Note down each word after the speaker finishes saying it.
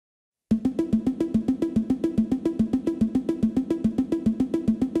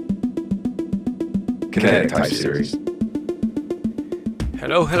Kinetic Type Series.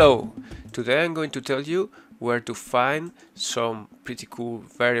 Hello! Today I'm going to tell you where to find some pretty cool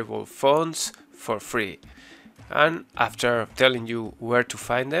variable fonts for free. And after telling you where to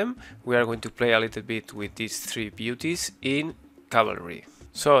find them, we are going to play a little bit with these three beauties in Cavalry.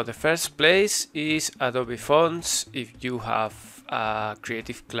 So the first place is Adobe Fonts. If you have a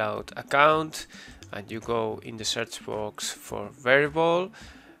Creative Cloud account and you go in the search box for variable,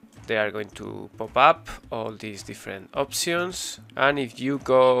 they are going to pop up all these different options, and if you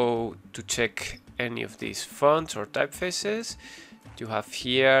go to check any of these fonts or typefaces, you have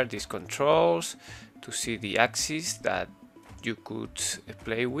here these controls to see the axis that you could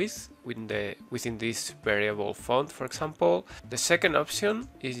play with within this variable font, for example. The second option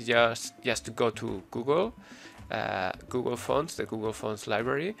is just to go to Google Fonts, the Google Fonts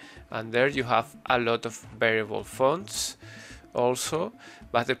library, and there you have a lot of variable fonts also,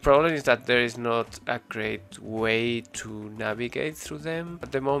 but the problem is that there is not a great way to navigate through them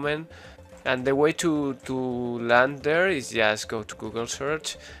at the moment, and the way to land there is just go to Google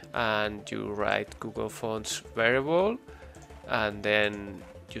search and you write Google Fonts variable, and then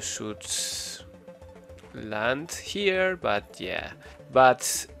you should land here. But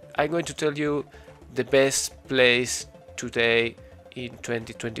I'm going to tell you the best place today in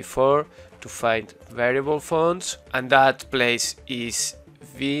 2024 to find variable fonts, and that place is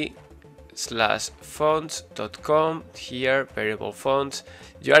v/fonts.com. here, variable fonts.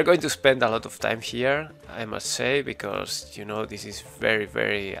 You are going to spend a lot of time here, I must say, because you know this is very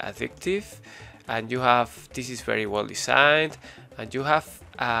addictive, and this is very well designed, and you have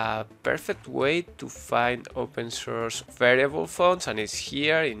a perfect way to find open source variable fonts, and it's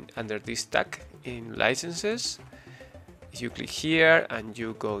here under this tag in licenses. You click here and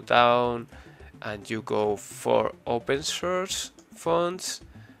you go down and you go for open source fonts.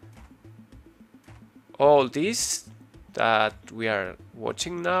 All these that we are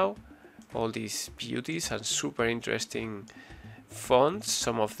watching now, all these beauties and super interesting fonts,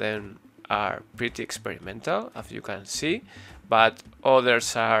 some of them are pretty experimental, as you can see, but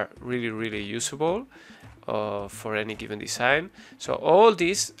others are really usable for any given design. So all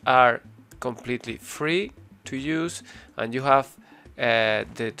these are completely free to use, and you have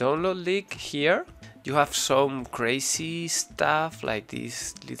the download link here. You have some crazy stuff like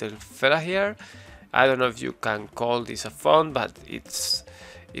this little fella here. I don't know if you can call this a font, but it's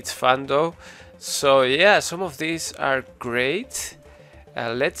fun though. So yeah, some of these are great.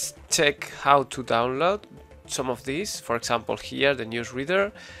 Let's check how to download some of these. For example, here the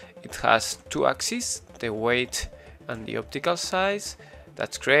newsreader, it has two axes, the weight and the optical size.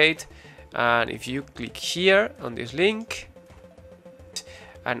 That's great. And if you click here on this link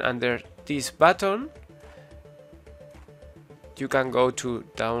and under this button, you can go to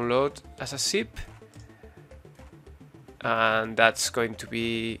download as a zip, and that's going to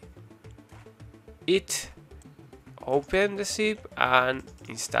be it. Open the zip and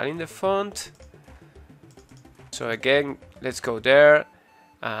installing the font. So again, let's go there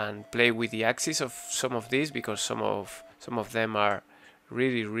and play with the axis of some of these, because some of them are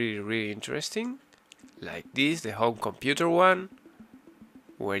really interesting, like this, the home computer one,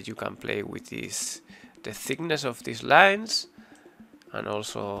 where you can play with the thickness of these lines, and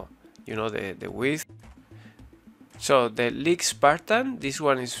also, you know, the width. So the League Spartan, this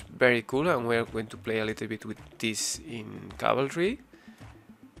one is very cool, and we're going to play a little bit with this in Cavalry.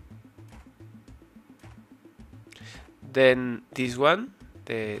 Then this one,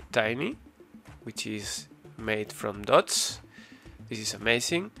 the Tiny, which is made from dots. This is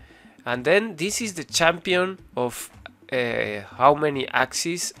amazing. And then this is the champion of how many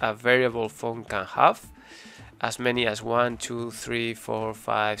axes a variable font can have. As many as 1, 2, 3, 4,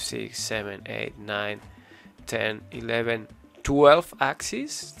 5, 6, 7, 8, 9, 10, 11, 12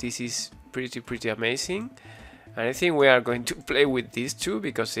 axes. This is pretty amazing. And I think we are going to play with these two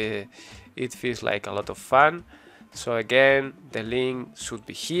because it feels like a lot of fun. So again, the link should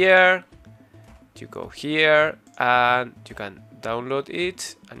be here. You go here and you can download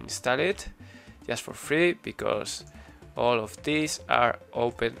it and install it just for free, because all of these are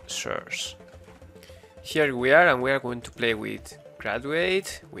open source. Here we are, and we are going to play with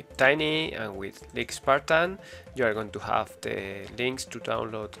Graduate, with Tiny, and with League Spartan. You are going to have the links to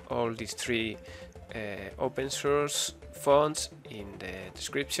download all these three open source fonts in the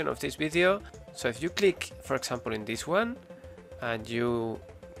description of this video. So if you click, for example, in this one, and you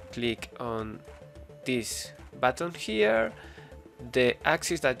click on this button here, the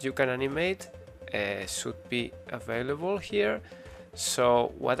axis that you can animate should be available here.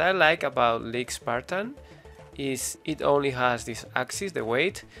 So what I like about League Spartan is it only has this axis, the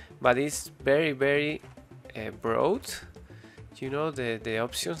weight, but it's very, very broad. You know, the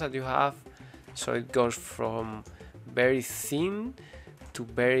options that you have. So it goes from very thin to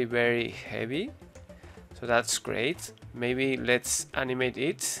very, very heavy. So that's great. Maybe let's animate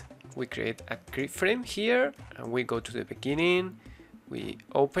it. We create a keyframe here and we go to the beginning. We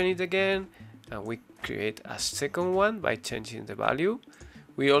open it again and we create a second one by changing the value.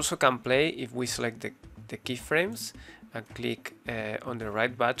 We also can play if we select the keyframes and click on the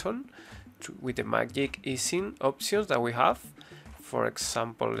right button with the magic easing options that we have. For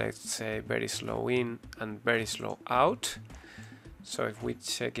example, let's say very slow in and very slow out. So if we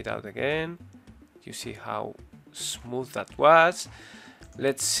check it out again, you see how smooth that was.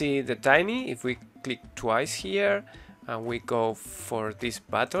 Let's see the tiny. If we click twice here and we go for this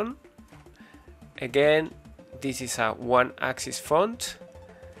button, again, this is a one axis font,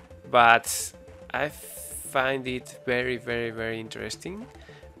 but I find it very, very, very interesting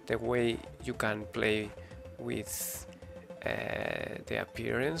the way you can play with the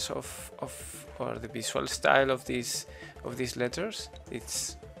appearance of or the visual style of these letters.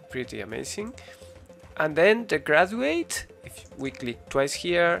 It's pretty amazing. And then the graduate, if we click twice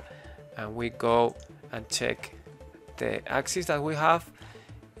here and we go and check the axis that we have,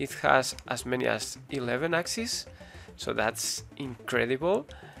 it has as many as 11 axes, so that's incredible.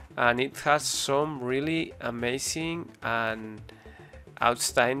 And it has some really amazing and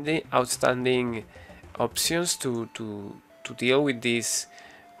outstanding options to deal with these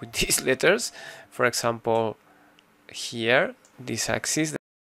letters. For example, here, this axis.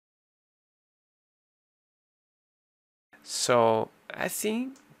 So I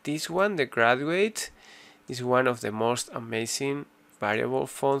think this one, the graduate, is one of the most amazing variable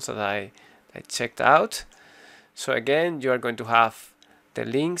fonts that I checked out. So again, you are going to have the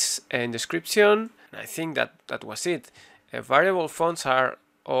links in description. I think that was it. Variable fonts are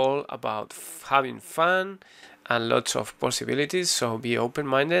all about having fun and lots of possibilities, so be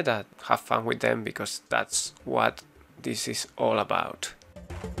open-minded and have fun with them, because that's what this is all about.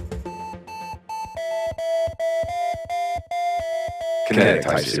 Kinetic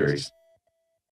Type Series.